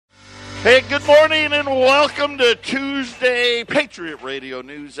Hey, good morning and welcome to Tuesday Patriot Radio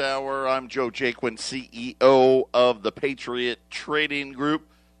News Hour. I'm Joe Jaquin, CEO of the Patriot Trading Group.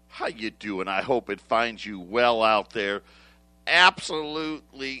 How you doing? I hope it finds you well out there.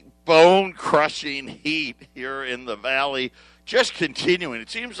 Absolutely bone-crushing heat here in the valley, just continuing.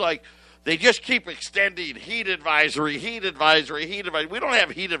 It seems like they just keep extending heat advisory. We don't have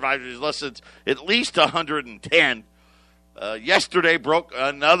heat advisories unless it's at least 110. Yesterday broke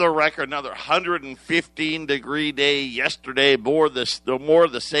another record, another 115-degree day yesterday. More of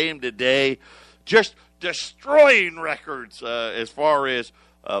the same today. Just destroying records as far as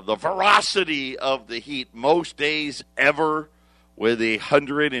the ferocity of the heat. Most days ever with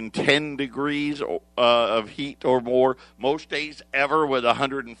 110 degrees of heat or more. Most days ever with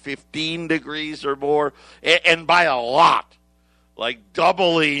 115 degrees or more. And by a lot, like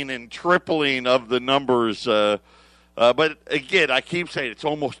doubling and tripling of the numbers. But again, I keep saying it's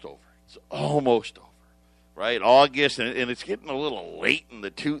almost over. It's almost over, right? August, and it's getting a little late in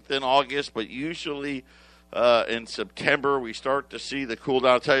the tooth in August, but usually in September we start to see the cool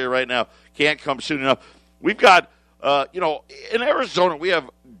down. I'll tell you right now, can't come soon enough. We've got, in Arizona we have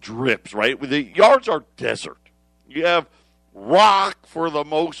drips, right? The yards are desert. You have rock for the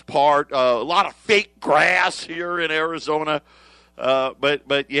most part, a lot of fake grass here in Arizona,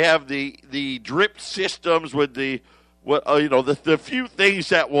 but you have the drip systems with the few things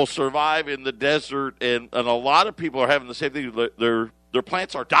that will survive in the desert, and a lot of people are having the same thing. Their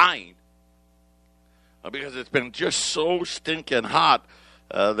plants are dying because it's been just so stinking hot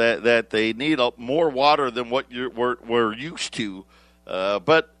that they need more water than what we're used to.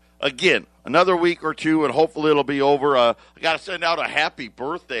 But again, another week or two, and hopefully it'll be over. I got to send out a happy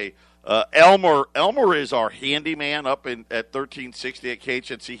birthday. Elmer is our handyman up at 1360 at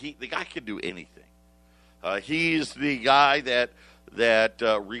KHNC. The guy can do anything. He's the guy that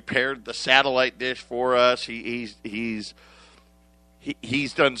repaired the satellite dish for us. He's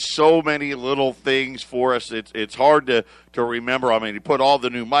done so many little things for us. It's hard to remember. I mean, he put all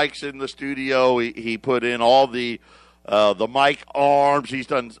the new mics in the studio. He put in all the mic arms. He's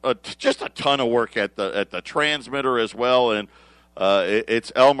done just a ton of work at the transmitter as well. And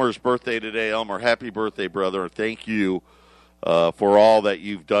it's Elmer's birthday today. Elmer, happy birthday, brother! Thank you. For all that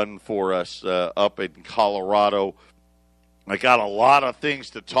you've done for us up in Colorado. I got a lot of things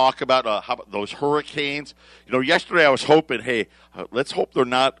to talk about. How about those hurricanes? Yesterday I was hoping, let's hope they're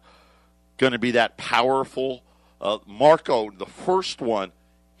not going to be that powerful. Marco, the first one,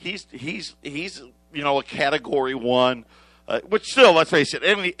 he's a Category 1. But still, let's face it,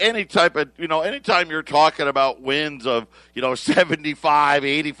 any type of, anytime you're talking about winds of, 75,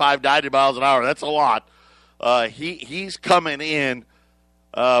 85, 90 miles an hour, that's a lot. He's coming in,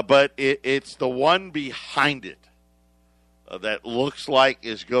 but it's the one behind it that looks like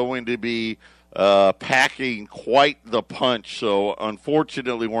is going to be packing quite the punch. So,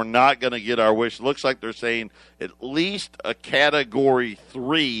 unfortunately, we're not going to get our wish. It looks like they're saying at least a Category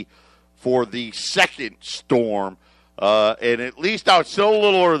 3 for the second storm. And at least now it's still a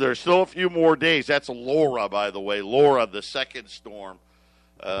little early. There's still a few more days. That's Laura, by the way. Laura, the second storm.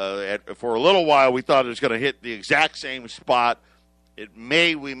 For a little while, we thought it was going to hit the exact same spot. We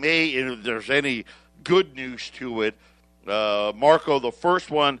may, if there's any good news to it. Marco, the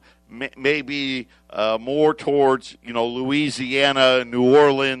first one may be more towards, Louisiana, New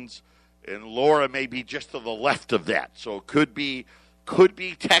Orleans, and Laura may be just to the left of that. So it could be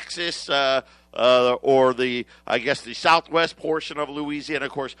Texas or the southwest portion of Louisiana.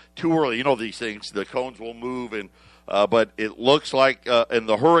 Of course, too early. These things, the cones will move and. But it looks like in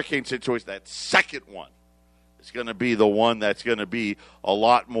the hurricane situation, that second one is going to be the one that's going to be a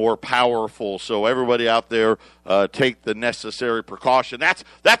lot more powerful. So everybody out there, take the necessary precaution.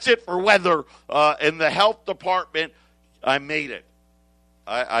 That's it for weather. In the health department, I made it.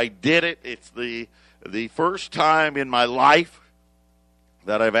 I did it. It's the first time in my life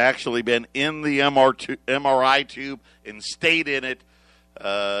that I've actually been in the MRI tube and stayed in it.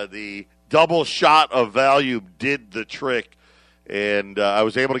 The double shot of Valium did the trick, and I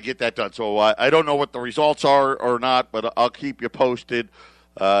was able to get that done. So I don't know what the results are or not, but I'll keep you posted.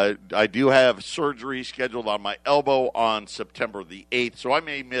 I do have surgery scheduled on my elbow on September the 8th, so I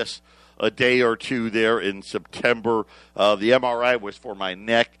may miss a day or two there in September. The MRI was for my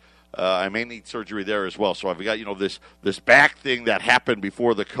neck. I may need surgery there as well. So I've got, this back thing that happened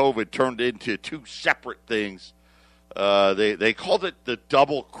before the COVID turned into two separate things. They called it the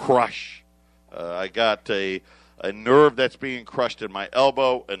double crush. I got a nerve that's being crushed in my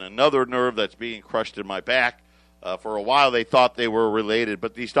elbow and another nerve that's being crushed in my back. For a while, they thought they were related,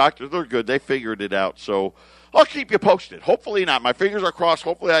 but these doctors, they're good. They figured it out. So I'll keep you posted. Hopefully not. My fingers are crossed.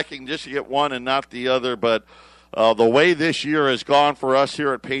 Hopefully I can just get one and not the other. But the way this year has gone for us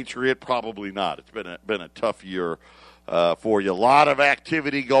here at Patriot, probably not. It's been a tough year for you. A lot of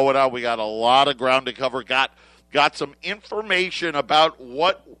activity going on. We got a lot of ground to cover. Got some information about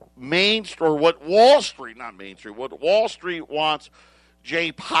what Wall Street wants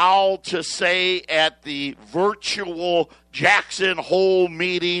Jay Powell to say at the virtual Jackson Hole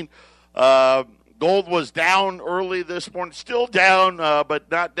meeting. Gold was down early this morning, still down,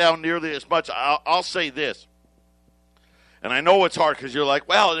 but not down nearly as much. I'll say this, and I know it's hard because you're like,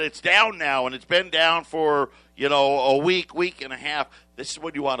 well, it's down now, and it's been down for, a week and a half. This is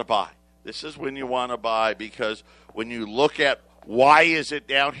when you want to buy. This is when you want to buy, because when you look at why is it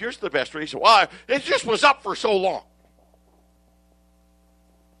down, here's the best reason. Why? It just was up for so long.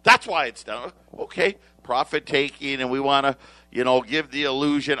 That's why it's down. Okay, profit taking, and we want to, give the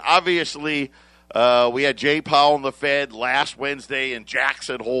illusion. Obviously, we had Jay Powell in the Fed last Wednesday and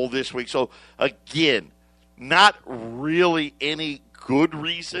Jackson Hole this week. So, again, not really any good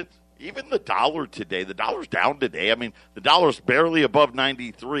reason. Even the dollar today, the dollar's down today. I mean, the dollar's barely above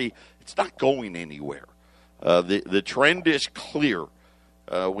 93. It's not going anywhere. The trend is clear.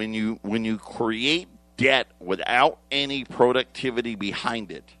 When you create debt without any productivity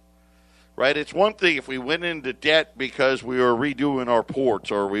behind it, right? It's one thing if we went into debt because we were redoing our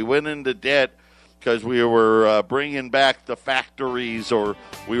ports, or we went into debt because we were bringing back the factories, or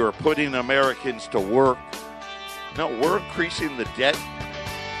we were putting Americans to work. No, we're increasing the debt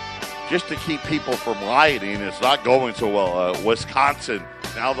just to keep people from rioting. It's not going so well. Wisconsin,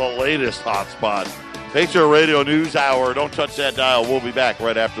 now the latest hotspot. Patriot Radio News Hour. Don't touch that dial. We'll be back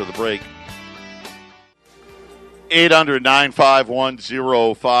right after the break.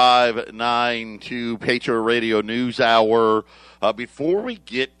 800-951-0592, Patriot Radio News Hour. Before we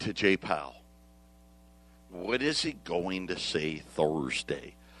get to Jay Powell, what is he going to say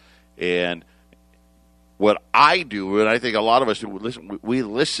Thursday? And what I do, and I think a lot of us do, we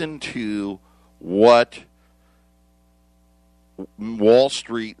listen to what Wall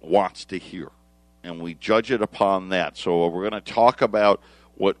Street wants to hear, and we judge it upon that. So we're going to talk about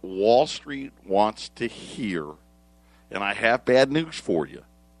what Wall Street wants to hear, and I have bad news for you.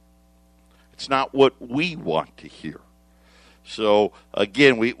 It's not what we want to hear. So,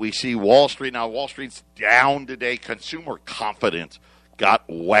 again, we see Wall Street. Now, Wall Street's down today. Consumer confidence got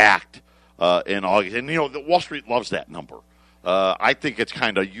whacked in August. And, Wall Street loves that number. I think it's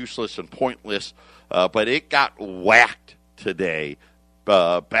kind of useless and pointless, but it got whacked today,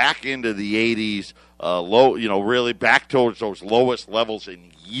 back into the 80s, low, really back towards those lowest levels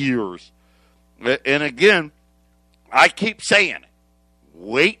in years. And, again, I keep saying it.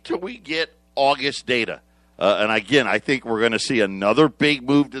 Wait till we get August data. And again, I think we're going to see another big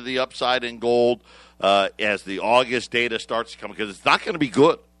move to the upside in gold as the August data starts to come, because it's not going to be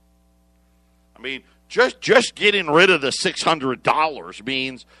good. I mean, just getting rid of the $600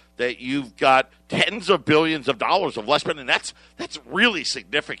 means that you've got tens of billions of dollars of less spending. That's really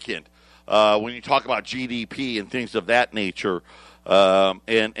significant when you talk about GDP and things of that nature.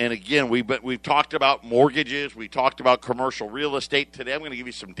 And again, we've talked about mortgages. We talked about commercial real estate. Today I'm going to give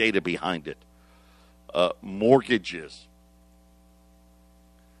you some data behind it. Mortgages,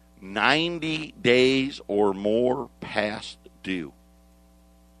 90 days or more past due.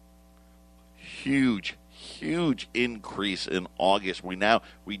 Huge increase in August. We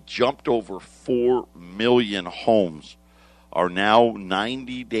jumped over 4 million homes are now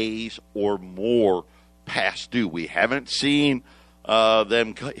 90 days or more past due. We haven't seen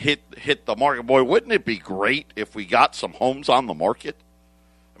them hit the market. Boy, wouldn't it be great if we got some homes on the market?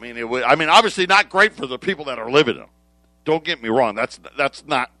 I mean, obviously not great for the people that are living in them. Don't get me wrong. That's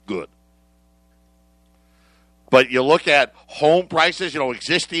not good. But you look at home prices,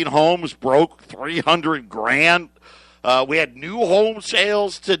 existing homes broke $300,000. We had new home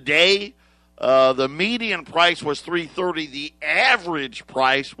sales today. The median price was $330,000. The average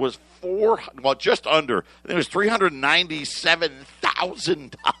price was just under. I think it was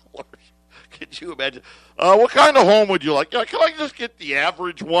 $397,000. Could you imagine? What kind of home would you like? Can I just get the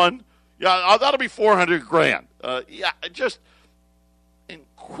average one? Yeah, that'll be $400,000. Just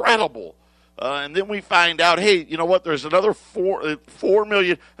incredible. And then we find out, hey, you know what? There's another 4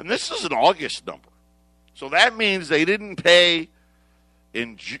 million, and this is an August number. So that means they didn't pay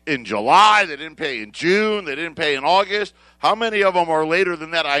in July, they didn't pay in June, they didn't pay in August. How many of them are later than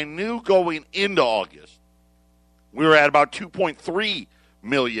that? I knew going into August we were at about 2.3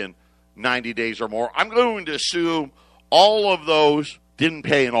 million 90 days or more. I'm going to assume all of those didn't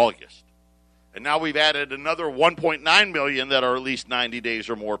pay in August. And now we've added another 1.9 million that are at least 90 days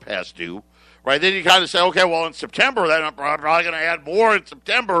or more past due. right? Then you kind of say, okay, well, in September, then I'm probably going to add more in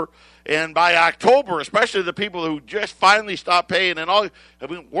September. And by October, especially the people who just finally stopped paying and all, I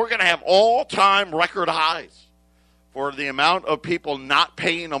mean, we're going to have all-time record highs for the amount of people not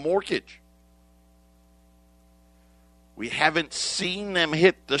paying a mortgage. We haven't seen them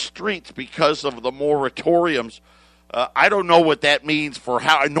hit the streets because of the moratoriums. I don't know what that means for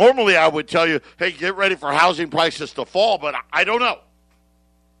how. Normally, I would tell you, hey, get ready for housing prices to fall, but I don't know.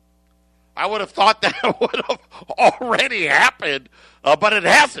 I would have thought that would have already happened, but it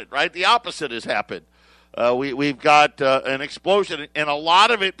hasn't, right? The opposite has happened. We've got an explosion, and a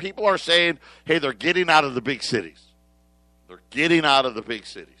lot of it, people are saying, hey, they're getting out of the big cities. They're getting out of the big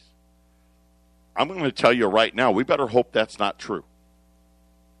cities. I'm going to tell you right now, we better hope that's not true.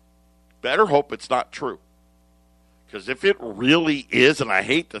 Better hope it's not true. Because if it really is, and I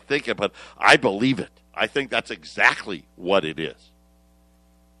hate to think it, but I believe it. I think that's exactly what it is.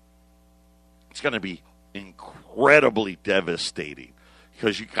 It's going to be incredibly devastating.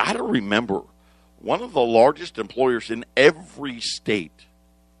 Because you got to remember, one of the largest employers in every state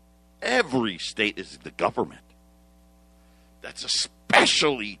is the government. That's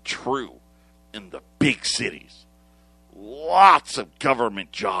especially true in the big cities. Lots of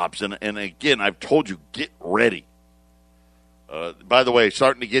government jobs. And again, I've told you, get ready. By the way,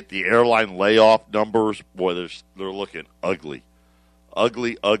 starting to get the airline layoff numbers. Boy, they're looking ugly.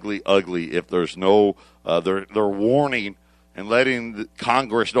 Ugly. If there's no, they're warning and letting the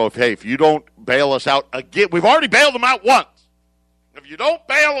Congress know, if you don't bail us out again, we've already bailed them out once. If you don't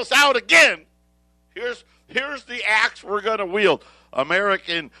bail us out again, here's the axe we're going to wield.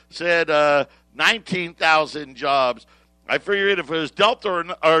 American said 19,000 jobs. I figured if it was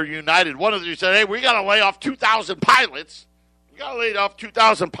Delta or United, one of them said, hey, we got to lay off 2,000 pilots. We got to lay off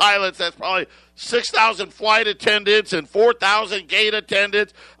 2,000 pilots. That's probably 6,000 flight attendants and 4,000 gate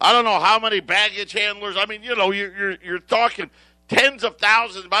attendants. I don't know how many baggage handlers. I mean, you're talking tens of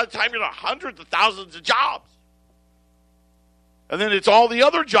thousands. By the time you're at hundreds of thousands of jobs. And then it's all the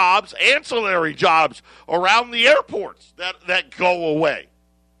other jobs, ancillary jobs around the airports that go away.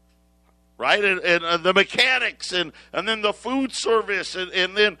 Right? And the mechanics and then the food service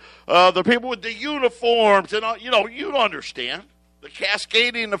and then the people with the uniforms and you understand the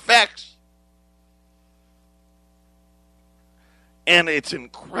cascading effects. And it's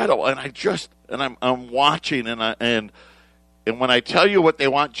incredible. And I'm watching and when I tell you what they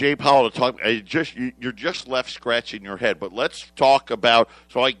want Jay Powell to talk about, you're just left scratching your head. But let's talk about,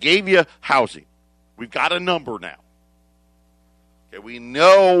 so I gave you housing. We've got a number now. Okay, we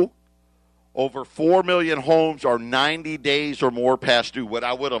know over 4 million homes are 90 days or more past due. What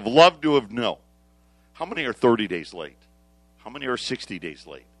I would have loved to have known. How many are 30 days late? How many are 60 days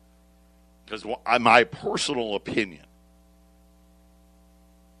late? Because my personal opinion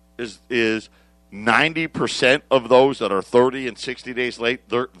is 90% of those that are 30 and 60 days late,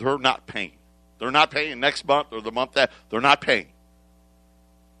 they're not paying. They're not paying next month or the month that they're not paying.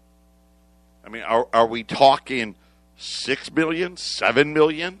 I mean, are we talking 6 million, 7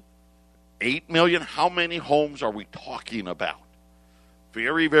 million? 8 million? How many homes are we talking about?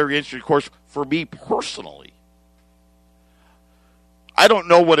 Very, very interesting. Of course, for me personally, I don't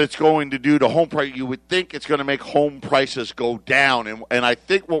know what it's going to do to home price. You would think it's going to make home prices go down. And I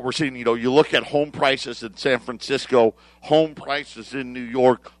think what we're seeing, you look at home prices in San Francisco, home prices in New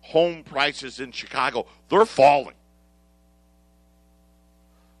York, home prices in Chicago, they're falling.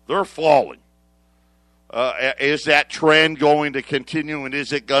 They're falling. Is that trend going to continue, and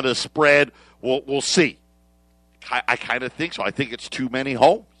is it going to spread? We'll see. I kind of think so. I think it's too many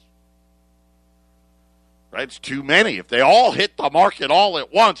homes. Right? It's too many. If they all hit the market all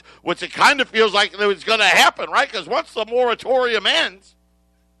at once, which it kind of feels like it's going to happen, right? Because once the moratorium ends,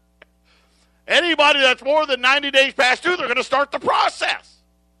 anybody that's more than 90 days past due, they're going to start the process.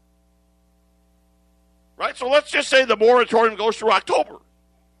 Right? So let's just say the moratorium goes through October.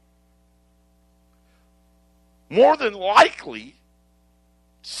 More than likely,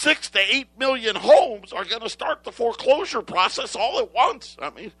 6 to 8 million homes are going to start the foreclosure process all at once. I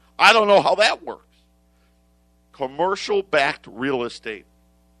mean, I don't know how that works. Commercial-backed real estate.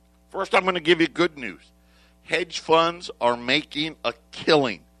 First, I'm going to give you good news. Hedge funds are making a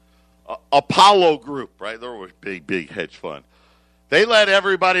killing. Apollo Group, right? They're a big hedge fund. They let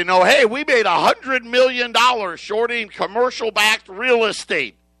everybody know, hey, we made $100 million shorting commercial-backed real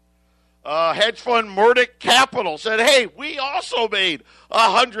estate. Hedge fund Murdoch Capital said, hey, we also made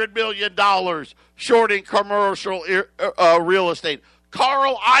 $100 million shorting commercial real estate.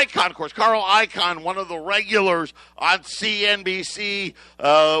 Carl Icahn, of course, one of the regulars on CNBC,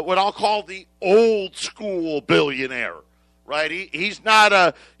 what I'll call the old school billionaire, right? He's not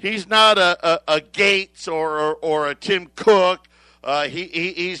a Gates or a Tim Cook.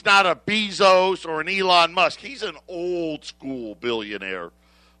 He's not a Bezos or an Elon Musk. He's an old school billionaire.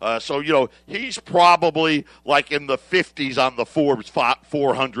 So he's probably like in the 50s on the Forbes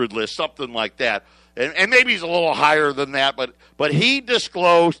 400 list, something like that. And maybe he's a little higher than that, but he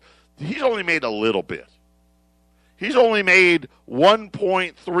disclosed he's only made a little bit. He's only made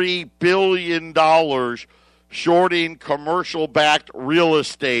 $1.3 billion shorting commercial-backed real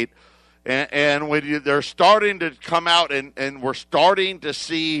estate. And when they're starting to come out, and we're starting to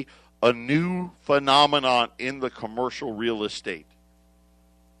see a new phenomenon in the commercial real estate.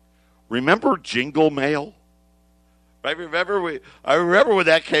 Remember Jingle Mail? I remember when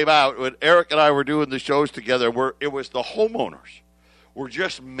that came out, when Eric and I were doing the shows together, where it was the homeowners were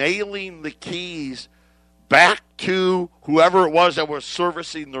just mailing the keys back to whoever it was that was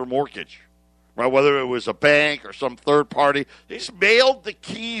servicing their mortgage, right? Whether it was a bank or some third party, they just mailed the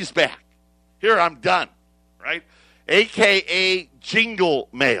keys back. Here, I'm done, right? AKA Jingle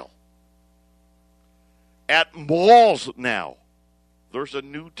Mail. At malls now, there's a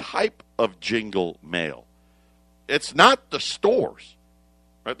new type of jingle mail. It's not the stores,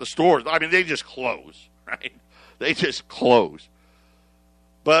 right? The stores, I mean, they just close, right? They just close.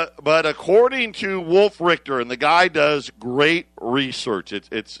 But according to Wolf Richter, and the guy does great research.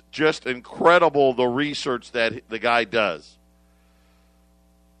 It's just incredible, the research that the guy does.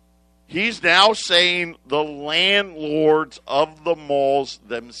 He's now saying the landlords of the malls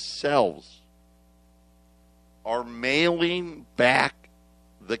themselves are mailing back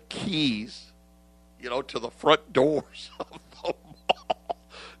the keys, to the front doors of the mall,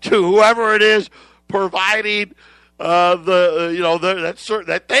 to whoever it is providing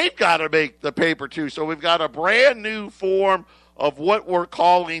that they've got to make the paper too. So we've got a brand new form of what we're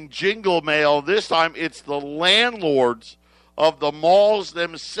calling jingle mail. This time it's the landlords of the malls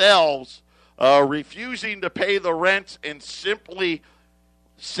themselves refusing to pay the rents and simply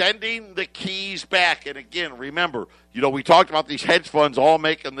sending the keys back. And again, remember, we talked about these hedge funds all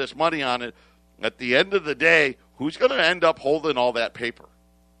making this money on it. At the end of the day, who's going to end up holding all that paper?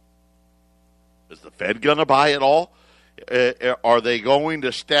 Is the Fed going to buy it all? Are they going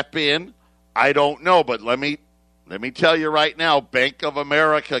to step in? I don't know, but let me tell you right now, Bank of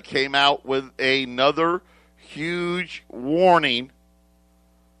America came out with another huge warning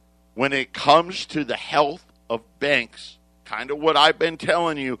when it comes to the health of banks. Kind of what I've been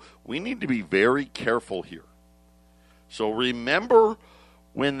telling you, we need to be very careful here. So remember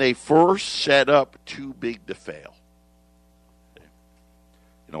when they first set up Too Big to Fail.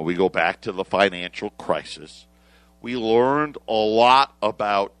 We go back to the financial crisis. We learned a lot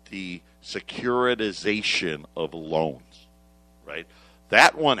about the securitization of loans, right?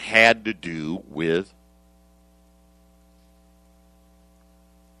 That one had to do with,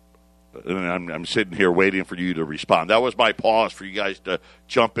 and I'm sitting here waiting for you to respond. That was my pause for you guys to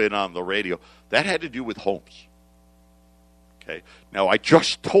jump in on the radio. That had to do with homes. Okay. Now, I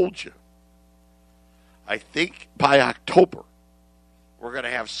just told you, I think by October, we're going to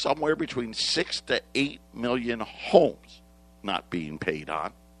have somewhere between 6 to 8 million homes not being paid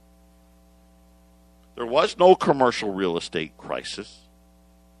on. There was no commercial real estate crisis,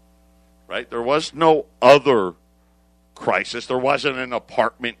 right? There was no other crisis. There wasn't an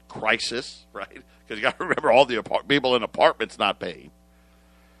apartment crisis, right? Because you got to remember all the people in apartments not paying.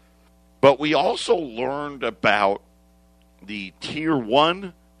 But we also learned about the tier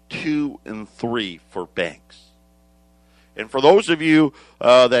 1, 2, and 3 for banks. And for those of you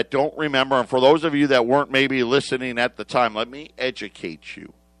that don't remember, and for those of you that weren't maybe listening at the time, let me educate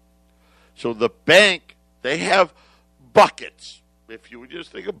you. So the bank, they have buckets. If you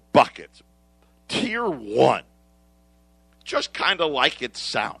just think of buckets. Tier 1, just kind of like it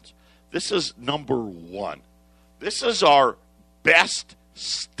sounds. This is number 1. This is our best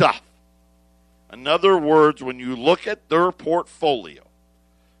stuff. In other words, when you look at their portfolio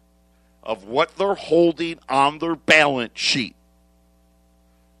of what they're holding on their balance sheet,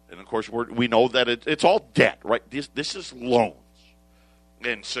 and of course we know that it's all debt, right? This is loans.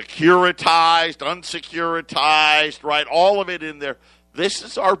 And securitized, unsecuritized, right? All of it in there. This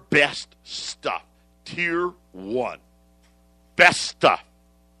is our best stuff. Tier 1. Best stuff.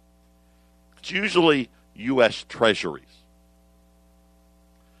 It's usually U.S. Treasuries.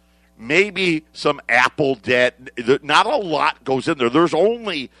 Maybe some Apple debt. Not a lot goes in there.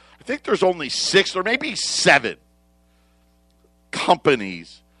 I think there's only 6 or maybe 7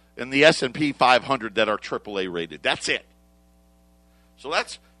 companies in the S&P 500 that are AAA rated. That's it. So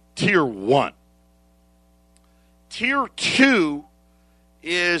that's tier 1. Tier 2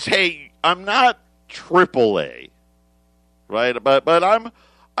 is, hey, I'm not AAA, right? But I'm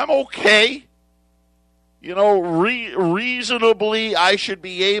okay. Reasonably, I should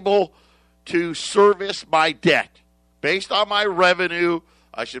be able to service my debt. Based on my revenue,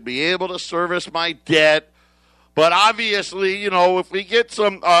 I should be able to service my debt. But obviously, if we get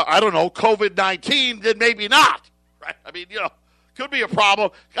some, COVID-19, then maybe not. Right? I mean, could be a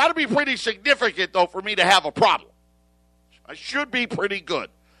problem. Got to be pretty significant, though, for me to have a problem. I should be pretty good.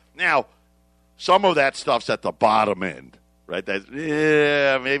 Now, some of that stuff's at the bottom end, right?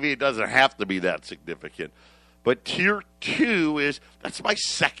 Maybe it doesn't have to be that significant. But tier 2 that's my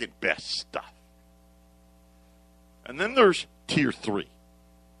second best stuff. And then there's tier 3.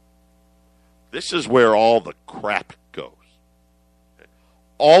 This is where all the crap goes. Okay?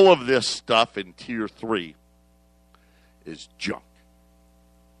 All of this stuff in tier 3 is junk.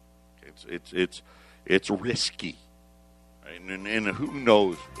 It's risky. Right? And who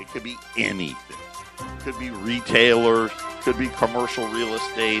knows? It could be anything. It could be retailers, could be commercial real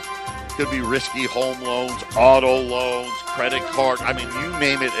estate, could be risky home loans, auto loans, credit card. I mean, you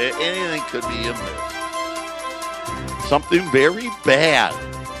name it, anything could be in there. Something very bad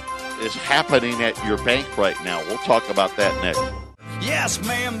is happening at your bank right now. We'll talk about that next. Yes,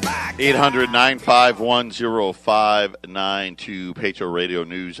 ma'am, back. 800-951-0592, Patriot Radio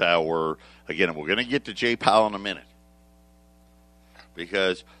News Hour. Again, we're going to get to Jay Powell in a minute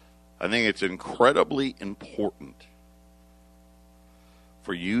because I think it's incredibly important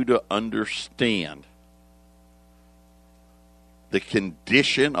for you to understand the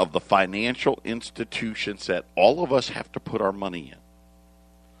condition of the financial institutions that all of us have to put our money in.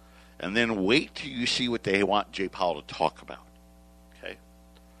 And then wait till you see what they want Jay Powell to talk about. Okay?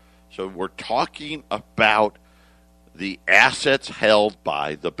 So we're talking about the assets held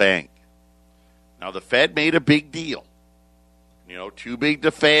by the bank. Now, the Fed made a big deal. Too big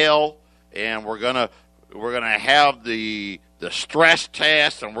to fail, and we're gonna have the stress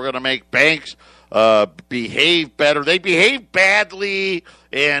test, and we're gonna make banks behave better. They behaved badly,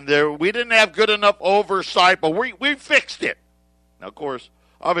 and we didn't have good enough oversight, but we fixed it. Now, of course,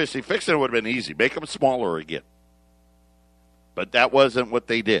 obviously, fixing it would have been easy. Make them smaller again. But that wasn't what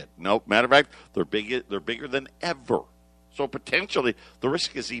they did. No, matter of fact, they're bigger than ever. So potentially, the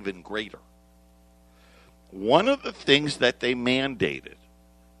risk is even greater. One of the things that they mandated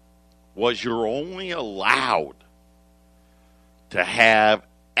was you're only allowed to have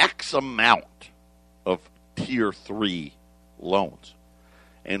X amount of Tier 3 loans.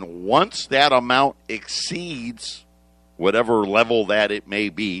 And once that amount exceeds whatever level that it may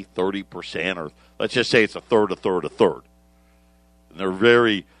be, 30%, or let's just say it's a third. And they're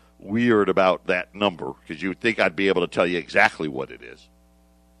very weird about that number because you would think I'd be able to tell you exactly what it is.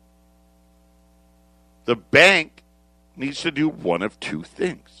 The bank needs to do one of two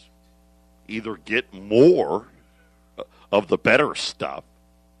things. Either get more of the better stuff,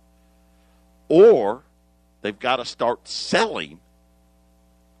 or they've got to start selling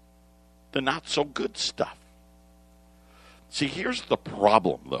the not-so-good stuff. See, here's the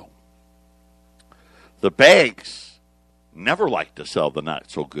problem, though. The banks never like to sell the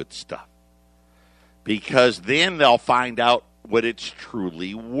not-so-good stuff because then they'll find out what it's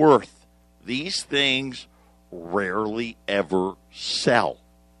truly worth. These things rarely ever sell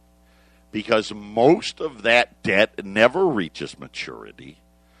because most of that debt never reaches maturity.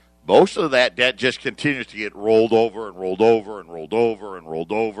 Most of that debt just continues to get rolled over and rolled over and rolled over and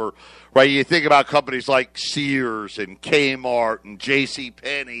rolled over. Right? You think about companies like Sears and Kmart and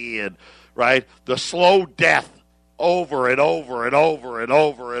JCPenney and, right, the slow death over and over and over and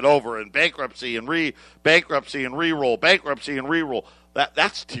over and over, and bankruptcy and re-roll.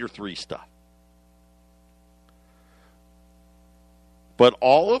 That's Tier 3 stuff. But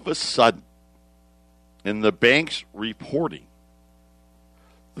all of a sudden, in the bank's reporting,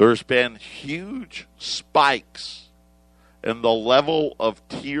 there's been huge spikes in the level of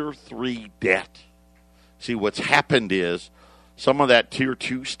Tier 3 debt. See, what's happened is some of that Tier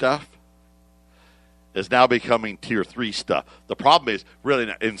 2 stuff is now becoming Tier 3 stuff. The problem is,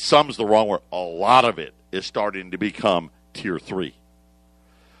 really, and some's the wrong word, a lot of it is starting to become Tier 3.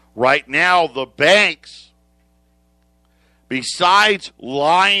 Right now, the banks, besides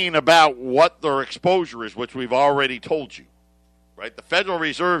lying about what their exposure is, which we've already told you, right? The Federal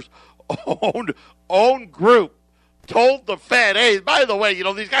Reserve's own group told the Fed, hey, by the way,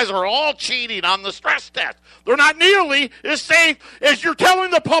 these guys are all cheating on the stress test. They're not nearly as safe as you're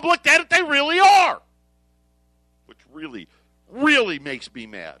telling the public that they really are. Which really, really makes me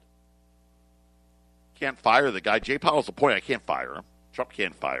mad. Can't fire the guy. Jay Powell's the point. I can't fire him. Trump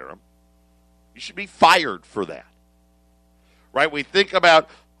can't fire him. You should be fired for that. Right? We think about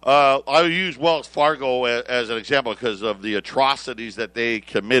I use Wells Fargo as an example because of the atrocities that they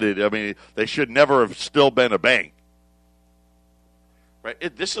committed. I mean, they should never have still been a bank.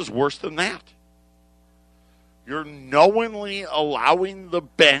 Right? This is worse than that. You're knowingly allowing the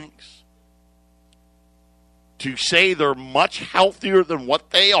banks to say they're much healthier than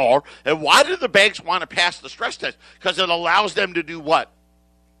what they are. And why do the banks want to pass the stress test? Because it allows them to do what?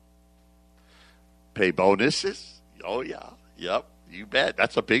 Pay bonuses? Oh, yeah. Yep. You bet.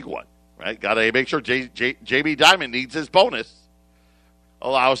 That's a big one, right? Got to make sure Jamie Dimon needs his bonus.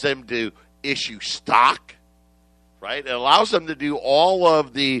 Allows them to issue stock, right? It allows them to do all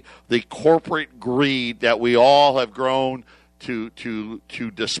of the corporate greed that we all have grown to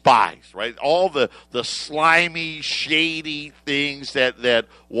despise, right? All the slimy, shady things that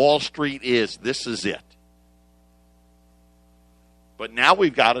Wall Street is. This is it. But now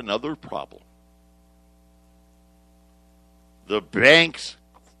we've got another problem. The banks'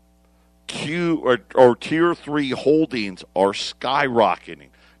 or Tier 3 holdings are skyrocketing.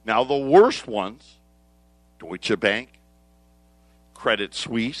 Now, the worst ones, Deutsche Bank, Credit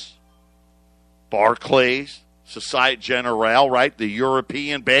Suisse, Barclays, Societe Generale, right? The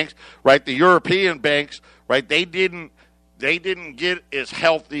European banks, right? The European banks, right? They didn't get as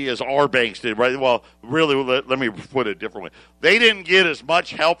healthy as our banks did, right? Well, really, let me put it a different way. They didn't get as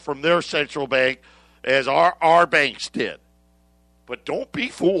much help from their central bank as our banks did. But don't be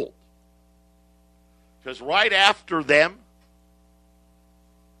fooled. Because right after them,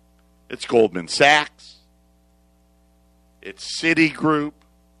 it's Goldman Sachs, it's Citigroup,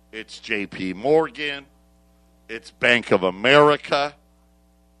 it's J.P. Morgan, it's Bank of America,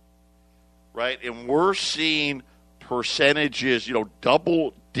 right? And we're seeing percentages,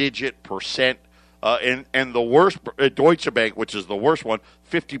 double-digit percent, and the worst, Deutsche Bank, which is the worst one,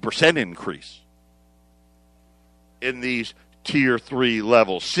 50% increase in these Tier 3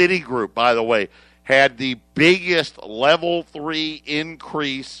 levels. Citigroup, by the way, had the biggest level 3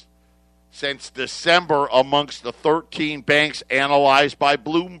 increase since December amongst the 13 banks analyzed by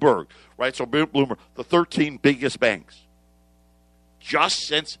Bloomberg. Right, so Bloomberg, the 13 biggest banks, just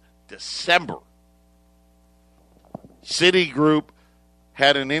since December. Citigroup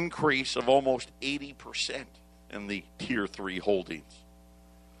had an increase of almost 80% in the Tier 3 holdings.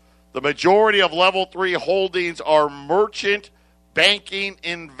 The majority of level 3 holdings are merchant banking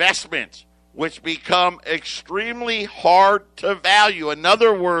investments, which become extremely hard to value. In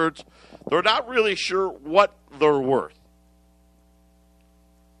other words, they're not really sure what they're worth.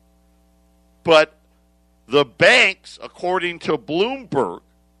 But the banks, according to Bloomberg,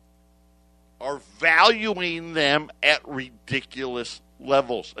 are valuing them at ridiculous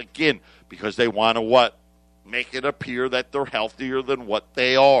levels. Again, because they want to what? Make it appear that they're healthier than what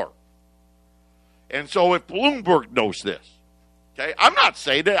they are. And so if Bloomberg knows this, okay, I'm not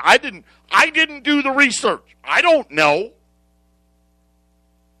saying that I didn't do the research. I don't know.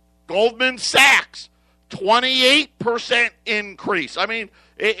 Goldman Sachs, 28% increase. I mean,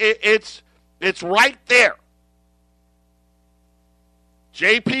 it's right there.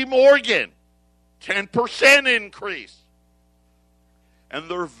 J.P. Morgan, 10% increase.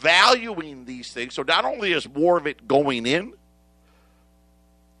 And they're valuing these things. So not only is more of it going in,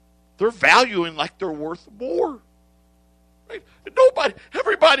 they're valuing like they're worth more. Right?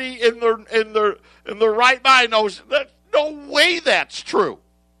 Everybody in their right mind knows that no way that's true.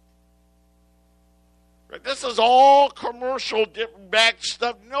 Right? This is all commercial backed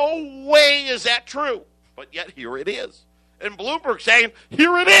stuff. No way is that true. But yet here it is. And Bloomberg saying,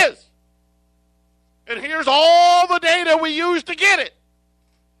 here it is. And here's all the data we used to get it.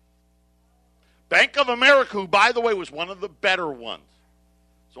 Bank of America, who, by the way, was one of the better ones,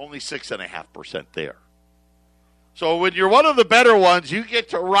 it's only 6.5% there. So when you're one of the better ones, you get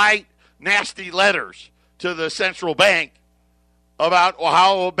to write nasty letters to the central bank about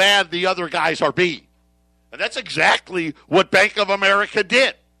how bad the other guys are being. And that's exactly what Bank of America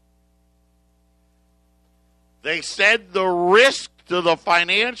did. They said the risk to the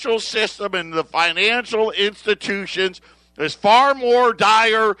financial system and the financial institutions is far more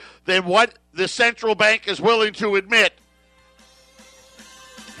dire than what the central bank is willing to admit.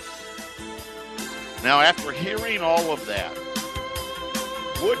 Now, after hearing all of that,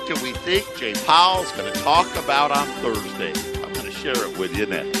 what do we think Jay Powell's going to talk about on Thursday? I'm going to share it with you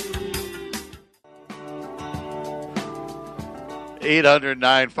next.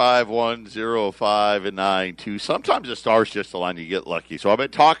 800-951-0592. Sometimes the stars just align, you get lucky. So I've been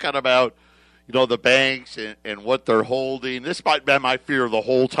talking about, the banks and what they're holding. This might be my fear the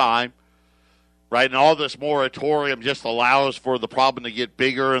whole time, right? And all this moratorium just allows for the problem to get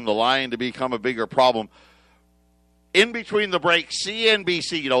bigger and the line to become a bigger problem. in between the breaks,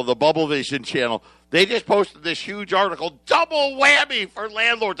 CNBC, the Bubble Vision channel, they just posted this huge article, double whammy for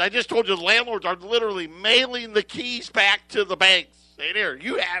landlords. I just told you the landlords are literally mailing the keys back to the banks. Saying, here,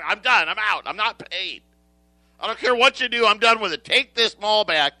 I'm done. I'm out. I'm not paid. I don't care what you do. I'm done with it. Take this mall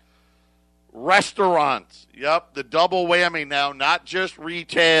back. Restaurants. Yep, the double whammy now. Not just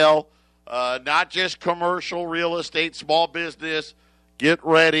retail, not just commercial real estate, small business. Get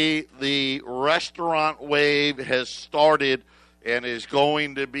ready. The restaurant wave has started and is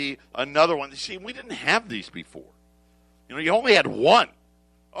going to be another one. See, we didn't have these before. You only had one.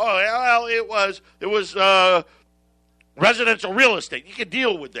 Oh, well, it was residential real estate. You could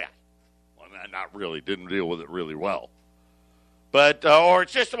deal with that. Well, not really. Didn't deal with it really well. But or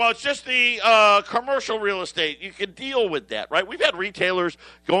it's just the commercial real estate. You can deal with that, right? We've had retailers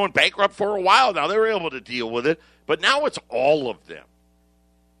going bankrupt for a while now. They were able to deal with it, but now it's all of them.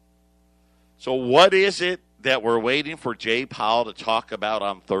 So what is it that we're waiting for Jay Powell to talk about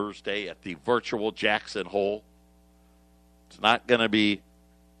on Thursday at the virtual Jackson Hole? It's not going to be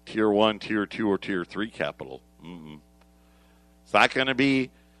Tier 1, Tier 2, or Tier 3 capital. It's not going to be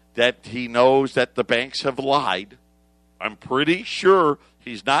that he knows that the banks have lied. I'm pretty sure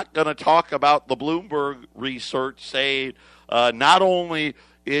he's not going to talk about the Bloomberg research saying not only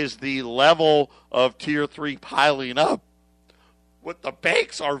is the level of Tier 3 piling up, what the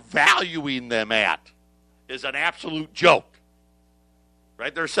banks are valuing them at is an absolute joke.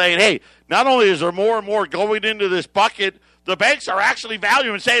 Right? They're saying, hey, not only is there more and more going into this bucket, the banks are actually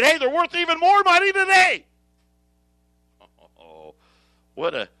valuing and saying, hey, they're worth even more money today. Oh,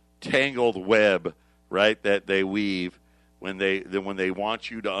 what a tangled web, right, that they weave when they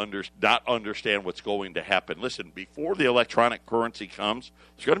want you to not understand what's going to happen. Listen, before the electronic currency comes,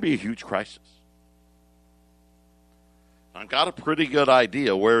 there's going to be a huge crisis. I've got a pretty good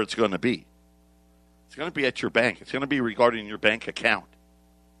idea where it's going to be. It's going to be at your bank. It's going to be regarding your bank account.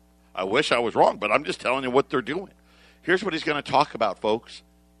 I wish I was wrong, but I'm just telling you what they're doing. Here's what he's going to talk about, folks.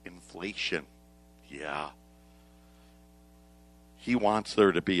 Inflation. Yeah. He wants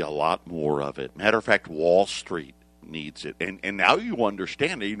there to be a lot more of it. Matter of fact, Wall Street needs it. And now you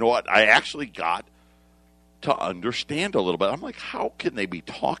understand it. You know what? I actually got to understand a little bit. I'm like, how can they be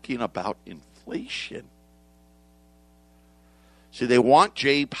talking about inflation? See, they want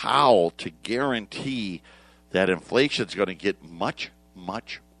Jay Powell to guarantee that inflation is going to get much,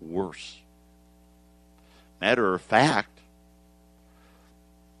 much worse. Matter of fact,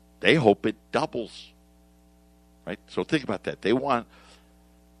 they hope it doubles. Right? So think about that. They want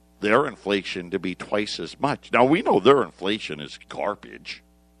their inflation to be twice as much. Now, we know their inflation is garbage.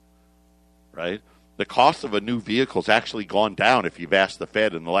 Right? The cost of a new vehicle has actually gone down if you've asked the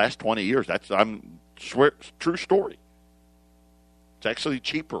Fed in the last 20 years. Swear, true story. It's actually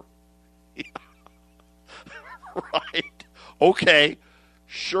cheaper. Right? Okay.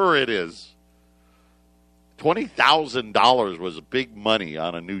 Sure it is. $20,000 was big money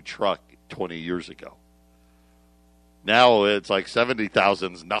on a new truck 20 years ago. Now it's like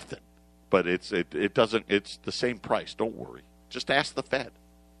 $70,000 is nothing. But it's the same price. Don't worry. Just ask the Fed.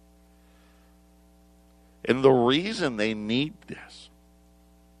 And the reason they need this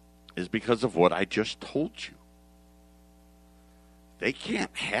is because of what I just told you. They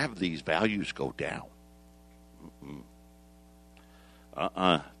can't have these values go down.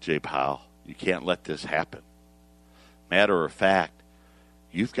 Jay Powell, you can't let this happen. Matter of fact,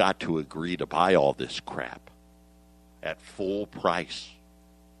 you've got to agree to buy all this crap at full price.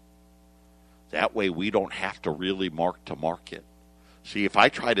 That way we don't have to really mark to market. See, if I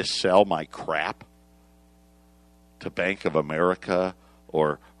try to sell my crap to Bank of America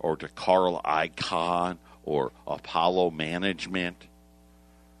or to Carl Icahn or Apollo Management,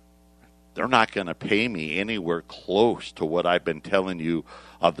 they're not going to pay me anywhere close to what I've been telling you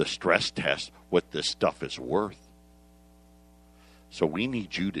of the stress test, what this stuff is worth. So we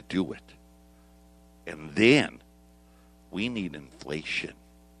need you to do it. And then we need inflation.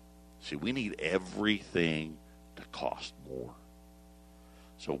 See, we need everything to cost more.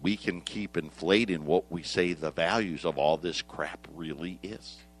 So we can keep inflating what we say the values of all this crap really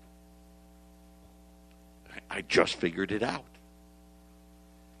is. I just figured it out.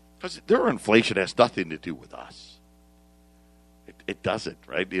 Because their inflation has nothing to do with us. It doesn't,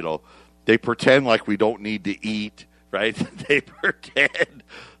 right? They pretend like we don't need to eat, right? They pretend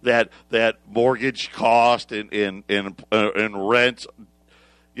that mortgage cost and rents,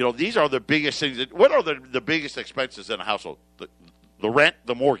 these are the biggest things. What are the biggest expenses in a household? The rent,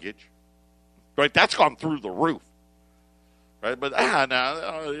 the mortgage, right? That's gone through the roof, right? But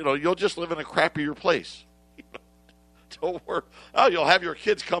you'll just live in a crappier place. Don't worry. Oh, you'll have your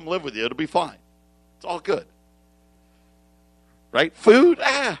kids come live with you. It'll be fine. It's all good. right? Food,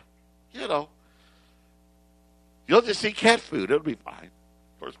 you'll just eat cat food. It'll be fine.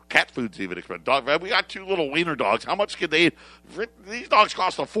 Of course, cat food's even expensive. We got 2 little wiener dogs. How much can they eat? These dogs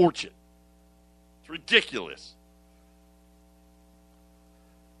cost a fortune. It's ridiculous.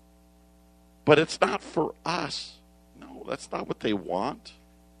 But it's not for us. No, that's not what they want.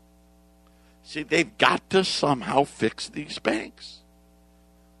 See, they've got to somehow fix these banks.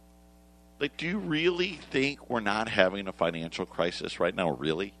 Like, do you really think we're not having a financial crisis right now?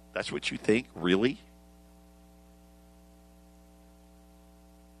 Really? That's what you think? Really?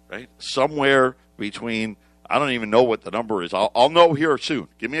 Right? Somewhere between, I don't even know what the number is. I'll know here soon.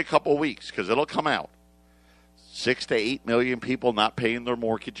 Give me a couple of weeks because it'll come out. 6 to 8 million people not paying their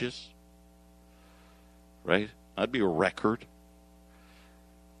mortgages. Right? That'd be a record.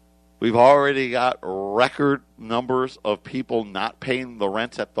 We've already got record numbers of people not paying the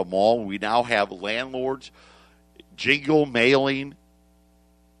rents at the mall. We now have landlords jingle mailing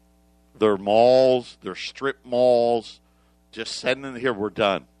their malls, their strip malls, just sending it here, we're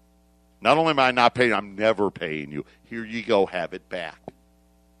done. Not only am I not paying, I'm never paying you. Here you go, have it back.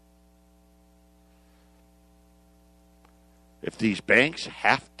 If these banks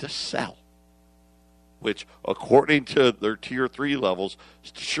have to sell, which, according to their Tier 3 levels,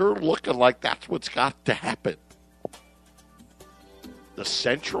 is sure looking like that's what's got to happen. The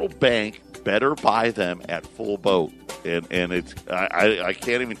central bank better buy them at full boat. And it's I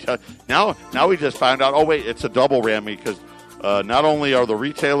can't even tell. Now we just found out, oh, wait, it's a double whammy because not only are the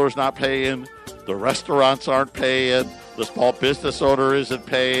retailers not paying, the restaurants aren't paying, the small business owner isn't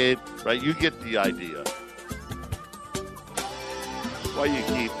paid. Right? You get the idea. That's why you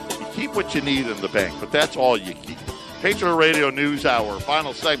keep what you need in the bank, but that's all you keep. Patriot Radio News Hour,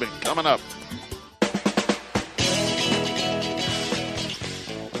 final segment coming up.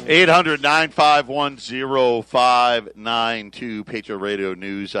 800-951-0592, Patriot Radio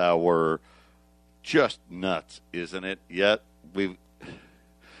News Hour. Just nuts, isn't it? Yet we've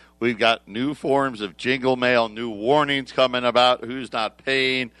got new forms of jingle mail, new warnings coming about who's not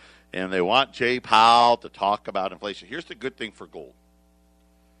paying, and they want Jay Powell to talk about inflation. Here's the good thing for gold.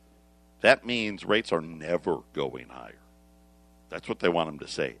 That means rates are never going higher. That's what they want them to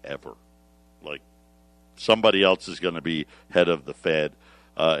say, ever. Like somebody else is going to be head of the Fed,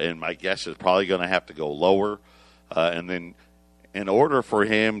 and my guess is probably going to have to go lower. And then in order for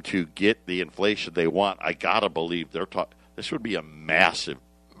him to get the inflation they want, I got to believe this would be a massive,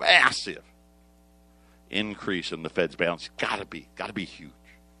 massive increase in the Fed's balance. Got to be huge.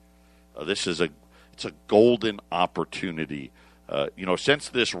 It's a golden opportunity. Since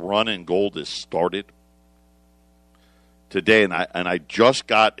this run in gold has started today, and I just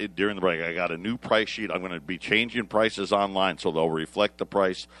got it during the break, I got a new price sheet. I'm going to be changing prices online, so they'll reflect the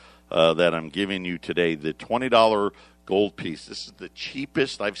price that I'm giving you today. The $20 gold piece, this is the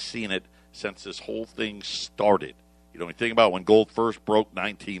cheapest I've seen it since this whole thing started. You think about when gold first broke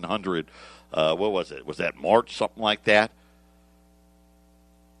 1900, what was it? Was that March, something like that?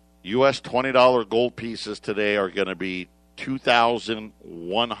 U.S. $20 gold pieces today are going to be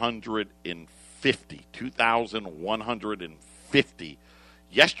 $2,150.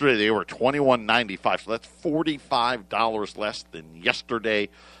 Yesterday they were $21.95, so that's $45 less than yesterday.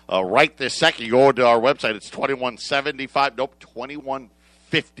 Right this second, you go to our website, it's $21.75. Nope,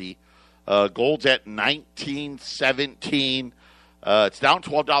 $21.50. Gold's at $19.17. It's down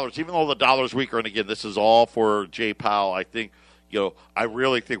 $12, even though the dollar's weaker. And again, this is all for Jay Powell. I think. I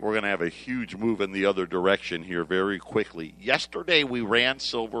really think we're going to have a huge move in the other direction here very quickly. Yesterday, we ran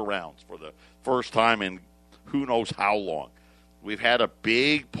silver rounds for the first time in who knows how long. We've had a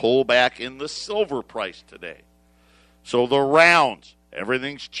big pullback in the silver price today. So the rounds,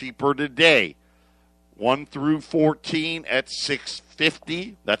 everything's cheaper today. 1 through 14 at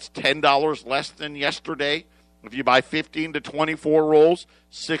 $6.50. That's $10 less than yesterday. If you buy 15 to 24 rolls,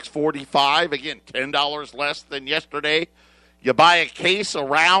 $6.45. Again, $10 less than yesterday. You buy a case of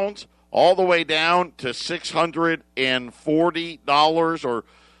rounds all the way down to $640 or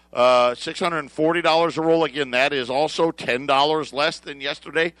 $640 a roll. Again, that is also $10 less than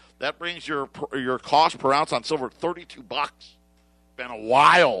yesterday. That brings your cost per ounce on silver $32. Been a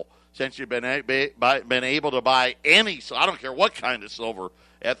while since you've been able to buy any, so I don't care what kind of silver,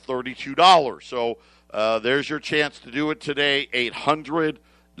 at $32. So there's your chance to do it today.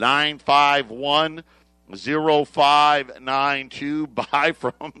 800-951-0592. Buy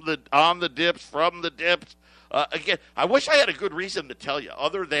on the dips, from the dips. Again, I wish I had a good reason to tell you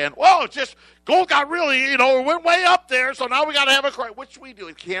other than, it's just gold got really, it went way up there, so now we got to have a cry. Which we do.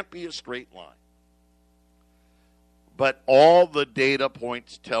 It can't be a straight line. But all the data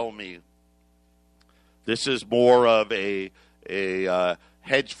points tell me this is more of a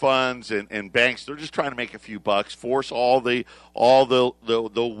hedge funds and banks. They're just trying to make a few bucks, force all the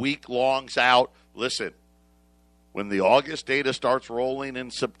week longs out. Listen, when the August data starts rolling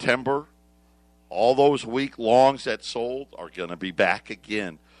in September, all those week longs that sold are going to be back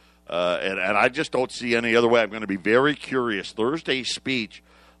again. And I just don't see any other way. I'm going to be very curious. Thursday's speech,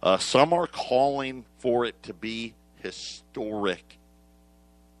 some are calling for it to be historic.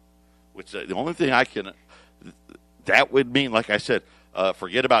 Which the only thing that would mean, like I said,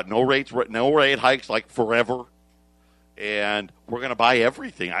 forget about no rate hikes like forever. And we're going to buy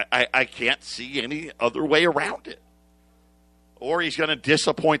everything. I can't see any other way around it. Or he's going to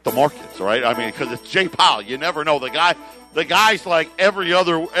disappoint the markets, right? I mean, because it's Jay Powell. You never know. The guy's like every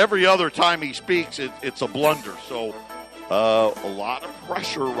other time he speaks, it's a blunder. So a lot of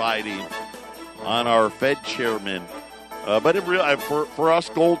pressure riding on our Fed chairman. But for us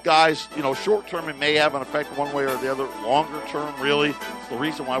gold guys, short term it may have an effect one way or the other. Longer term, really, it's the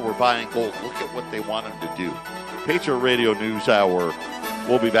reason why we're buying gold. Look at what they want him to do. Patriot Radio News Hour.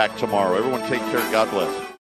 We'll be back tomorrow. Everyone take care. God bless.